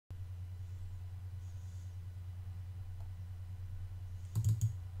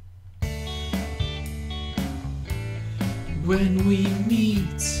When we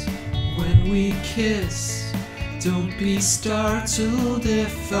meet, when we kiss, don't be startled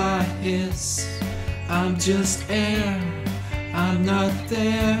if I hiss. I'm just air, I'm not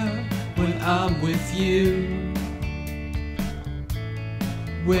there when I'm with you.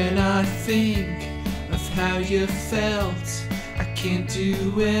 When I think of how you felt, I can't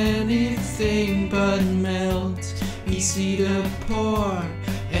do anything but melt. Easy to pour,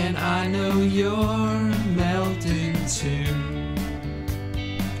 and I know you're melting too.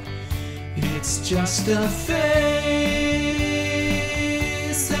 It's just a phase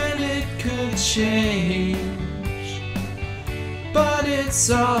and it could change, but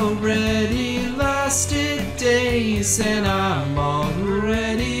it's already lasted days and I'm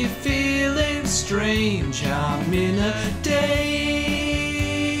already feeling strange. I'm in a daze,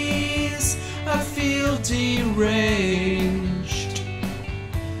 I feel deranged.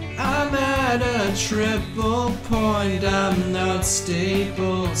 I'm at a triple point, I'm not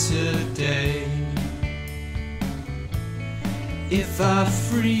stable today. If I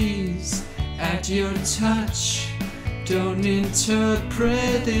freeze at your touch, don't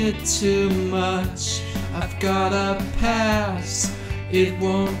interpret it too much. I've got a pass, it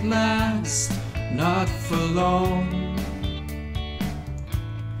won't last, not for long.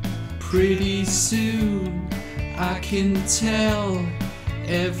 Pretty soon I can tell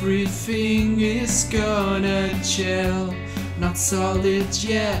everything is gonna gel. Not solid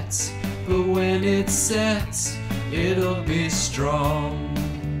yet, but when it's set, it'll be strong.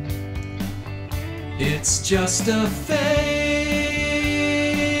 It's just a phase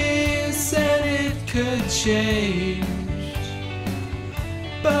and it could change,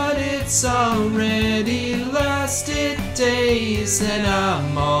 but it's already lasted days and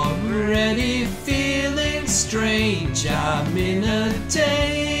I'm already feeling strange. I'm in a daze,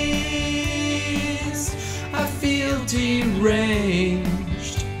 I feel deranged.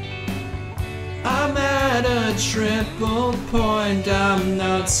 I'm at a triple point, I'm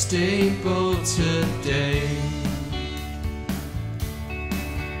not stable today.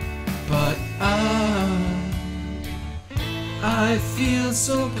 But I feel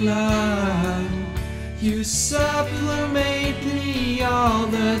so glad you sublimate me all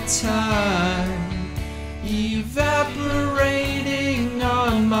the time, evaporating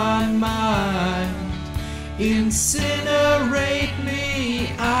on my mind. Incinerate me,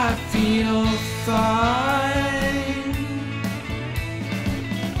 I feel fine.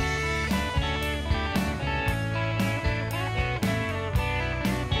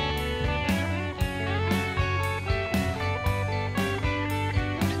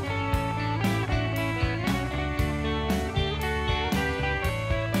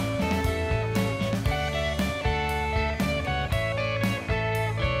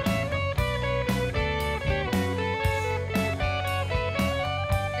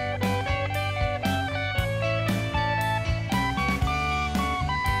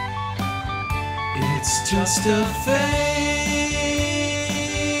 It's just a phase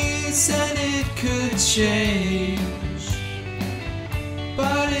and it could change,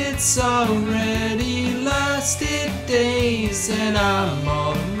 but it's already lasted days and I'm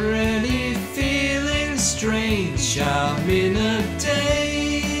already feeling strange. I'm in a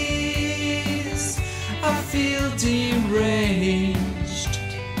daze, I feel deranged.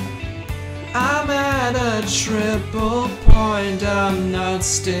 I'm at a triple point, I'm not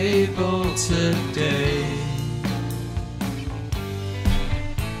stable today.